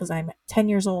skyrockets because I'm 10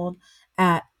 years old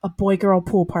at a boy girl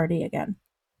pool party again,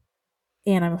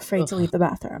 and I'm afraid to leave Ugh. the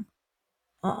bathroom.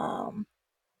 Um,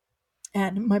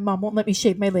 and my mom won't let me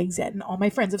shave my legs yet, and all my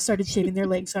friends have started shaving their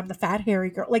legs, so I'm the fat hairy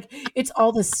girl. Like, it's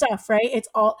all this stuff, right? It's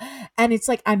all, and it's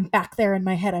like I'm back there in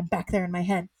my head. I'm back there in my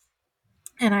head,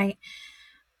 and I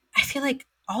feel like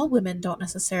all women don't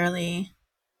necessarily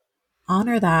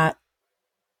honor that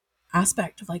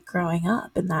aspect of like growing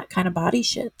up and that kind of body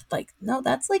shit. Like, no,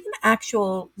 that's like an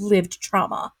actual lived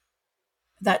trauma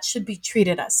that should be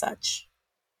treated as such.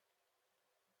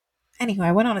 Anyway,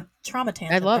 I went on a trauma I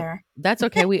tangent love there. that's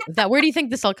okay. Where do you think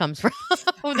this all comes from?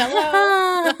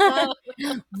 Hello.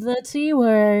 The T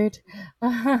word.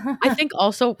 I think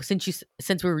also since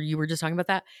you were just talking about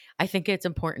that, I think it's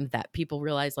important that people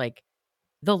realize like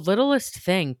the littlest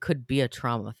thing could be a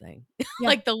trauma thing. Yeah.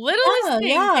 Like the littlest Yeah, thing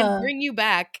can yeah. bring you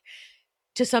back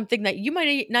to something that you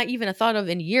might not even have thought of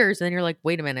in years, and then you're like,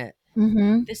 "Wait a minute.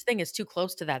 Mhm. This thing is too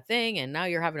close to that thing," and now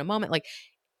you're having a moment. Like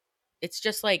it's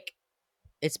just like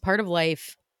it's part of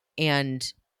life,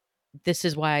 and this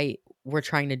is why we're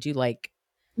trying to do like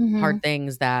hard Mhm.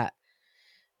 things that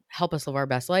help us live our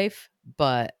best life,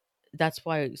 but that's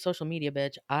why social media,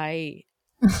 bitch, I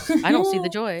don't see the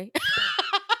joy.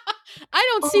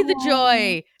 I don't see the Oh.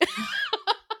 joy.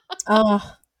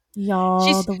 Oh, y'all,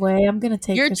 She's the way I'm gonna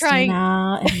take you're Christine trying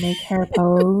out and make her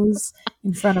pose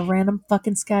in front of random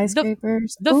fucking the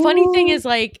skyscrapers. the funny thing Ooh. is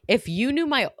like if you knew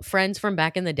my friends from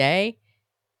back in the day,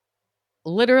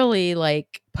 literally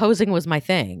like posing was my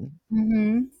thing.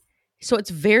 Mhm. So it's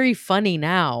very funny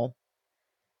now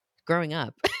growing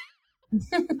up.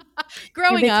 You're a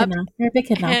growing big kid up now. You're a big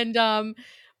kid now. and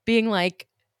being like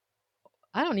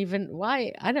I don't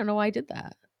know why I did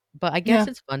that. But I guess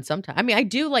Yeah. it's fun sometimes. I mean, I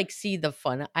do like see the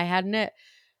fun I had in it.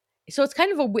 So it's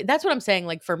kind of that's what I'm saying.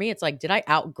 Like for me, it's like, did I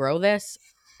outgrow this,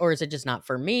 or is it just not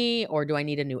for me, or do I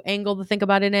need a new angle to think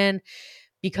about it in?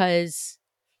 Because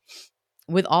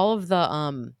with all of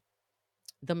the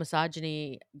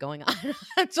misogyny going on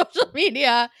on social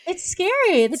media, It's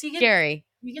scary. it's It's scary.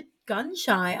 you get gun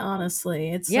shy,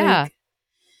 honestly. It's Yeah. like,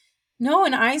 no,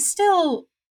 and I still,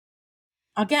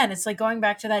 again, it's like going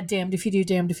back to that damned if you do,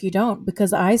 damned if you don't,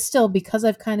 because I still, because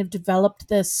I've kind of developed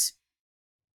this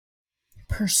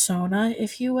persona,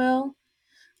 if you will.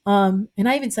 And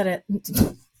I even said it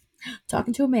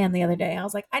talking to a man the other day. I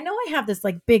was like, I know I have this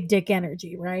like big dick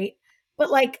energy, right? But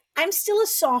like I'm still a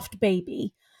soft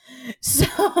baby. So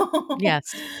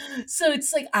Yes. so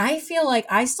it's like I feel like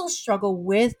I still struggle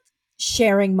with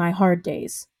sharing my hard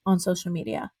days on social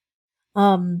media.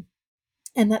 Um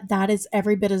and that is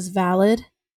every bit as valid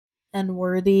and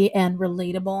worthy and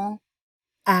relatable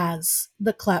as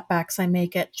the clapbacks I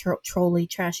make at trolly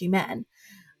trashy men.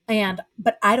 And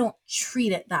but I don't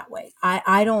treat it that way.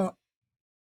 I don't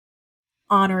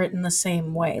honor it in the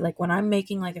same way. Like when I'm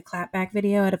making like a clapback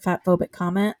video at a fat phobic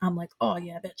comment, I'm like, oh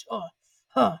yeah, bitch, oh,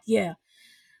 huh, yeah.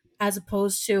 As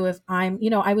opposed to if I'm,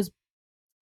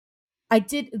 I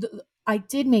did, I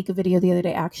did make a video the other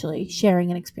day actually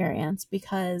sharing an experience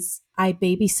because I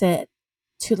babysit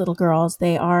two little girls.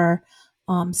 They are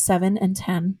 7 and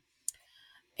 10.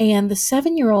 And the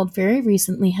 7-year old very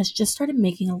recently has just started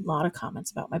making a lot of comments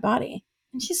about my body.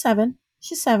 And she's seven.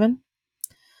 She's seven.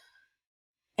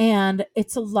 And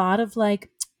it's a lot of like,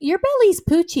 your belly's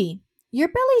poochy, your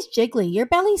belly's jiggly, your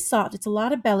belly's soft. It's a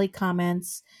lot of belly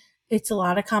comments. It's a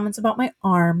lot of comments about my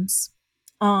arms.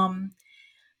 Um,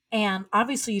 and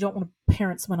obviously you don't want to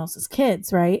parent someone else's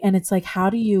kids, right? And it's like, how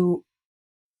do you,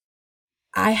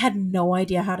 I had no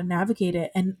idea how to navigate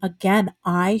it. And again,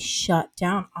 I shut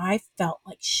down. I felt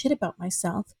like shit about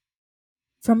myself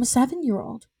from a 7-year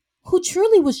old who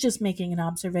truly was just making an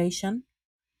observation.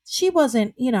 She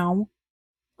wasn't,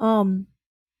 um,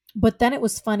 but then it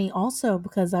was funny also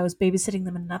because I was babysitting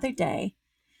them another day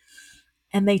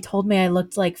and they told me I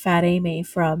looked like Fat Amy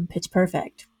from Pitch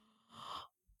Perfect.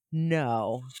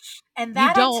 No. And You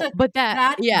that I don't, took but that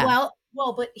that yeah.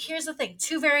 well, but here's the thing.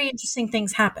 Two very interesting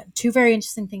things happened. Two very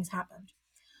interesting things happened.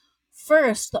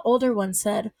 First, the older one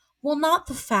said, "Well, not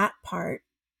the fat part."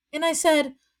 And I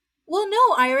said, "Well,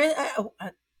 no, Iris,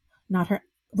 not her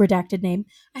redacted name."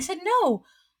 I said, "No,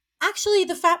 actually,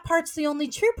 the fat part's the only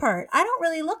true part. I don't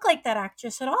really look like that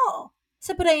actress at all." I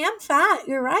said, "But I am fat.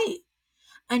 You're right."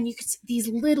 And you could see these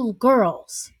little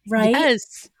girls, right?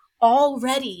 Yes.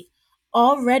 Already,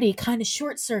 already kind of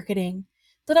short circuiting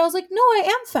that I was like, no, I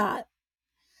am fat.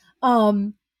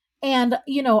 Um, and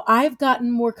I've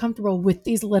gotten more comfortable with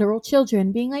these literal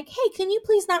children being like, hey, can you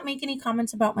please not make any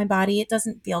comments about my body? It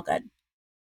doesn't feel good.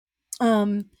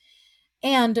 Um,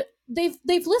 and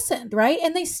they've listened, right?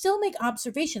 And they still make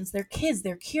observations. They're kids,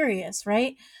 they're curious,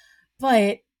 right?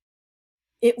 But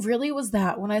it really was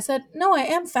that when I said, no, I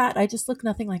am fat. I just look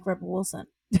nothing like Rebel Wilson.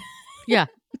 Yeah.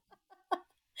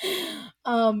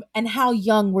 And how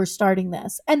young we're starting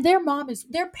this. And their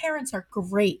parents are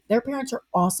great. Their parents are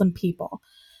awesome people.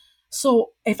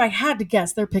 So if I had to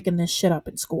guess, they're picking this shit up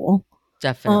in school.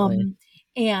 Definitely.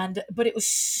 But it was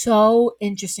so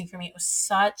interesting for me. It was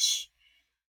such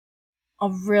a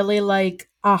really like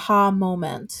aha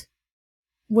moment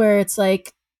where it's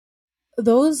like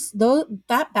those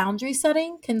that boundary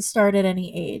setting can start at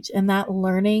any age, and that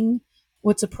learning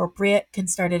what's appropriate can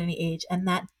start at any age, and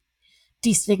that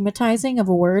destigmatizing of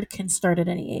a word can start at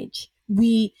any age.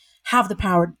 We have the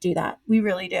power to do that. We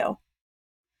really do.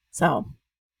 So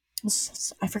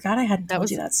I forgot I hadn't That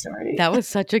told you was that story. that was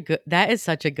such a good that is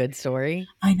such a good story.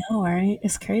 I know, right?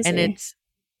 It's And crazy.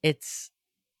 it's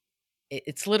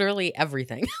it's literally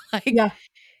everything. Like Yeah.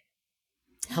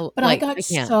 But like I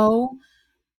can't.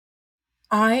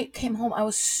 I came home, I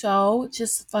was so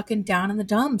just fucking down in the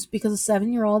dumps because a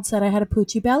 7-year-old said I had a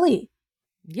poochie belly.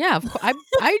 Yeah, of course.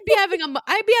 I'd be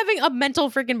having a mental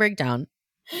freaking breakdown.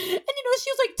 And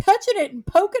she was like touching it and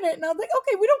poking it, and I was like,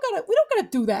 okay, we don't gotta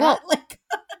do that. Well, Like,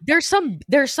 there's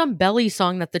some belly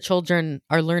song that the children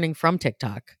are learning from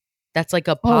TikTok. That's like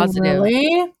a oh positive.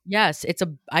 really? Yes,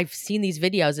 I've seen these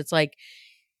videos. It's like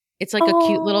a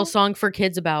cute little Oh, song for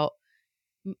kids about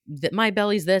that my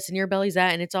belly's this and your belly's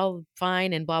that and it's all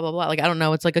fine and blah blah blah. Like I don't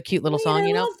know, it's like a cute little wait, song, I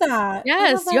you know? love that. I love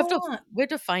Yes, that a lot. we have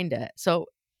to find it. So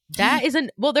that isn't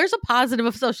well, there's a positive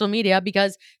of social media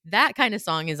because that kind of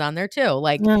song is on there too.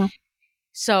 Like Yeah.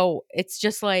 so it's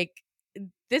just like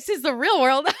this is the real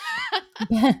world.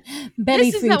 Belly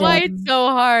This is why it's freedom. so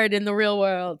hard in the real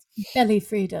world. Belly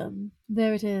freedom.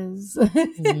 There it is.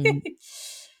 Mm.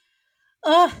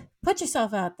 Put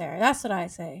yourself out there. That's what I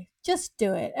say. Just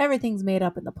do it. Everything's made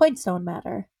up and the points don't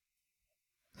matter.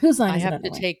 Whose line I is it have to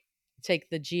anyway? take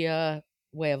the Gia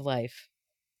way of life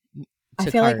I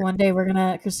to feel like cart. one day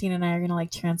Christina and I are gonna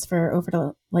like transfer over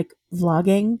to like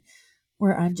vlogging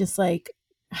where I'm just like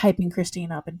hyping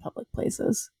Christine up in public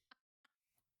places.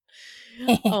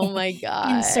 Oh my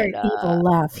god. Insert evil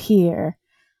laugh here.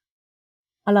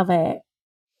 I love it.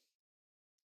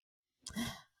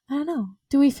 I don't know.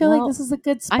 Do we feel like Well, this is a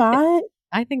good I think spot?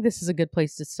 I think this is a good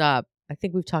place to stop. I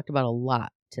think we've talked about a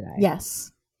lot today.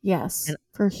 Yes. Yes, And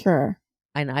for sure.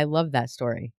 I love that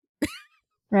story.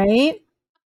 Right?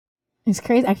 It's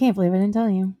crazy. I can't believe I didn't tell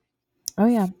you. Oh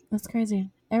yeah, that's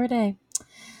crazy. Every day.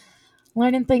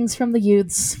 Learning things from the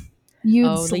youths. Oh,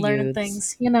 Youths the learning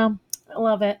youths. things. I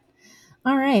love it.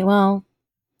 All right. Well,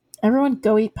 everyone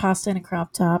go eat pasta in a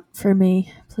crop top for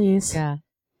me, please. Yeah.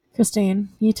 Christine,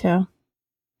 you too.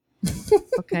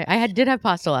 Okay. Did have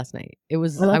pasta last night. I I love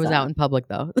was out that. in public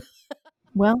though,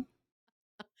 Well,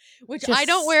 which I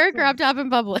don't just wear a crop top in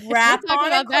public. We'll wrap talk on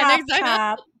a about that crop next time.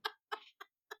 top.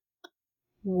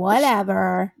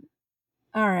 Whatever.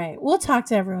 All right. We'll talk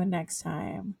to everyone next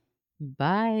time.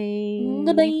 Bye.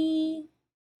 Goodbye.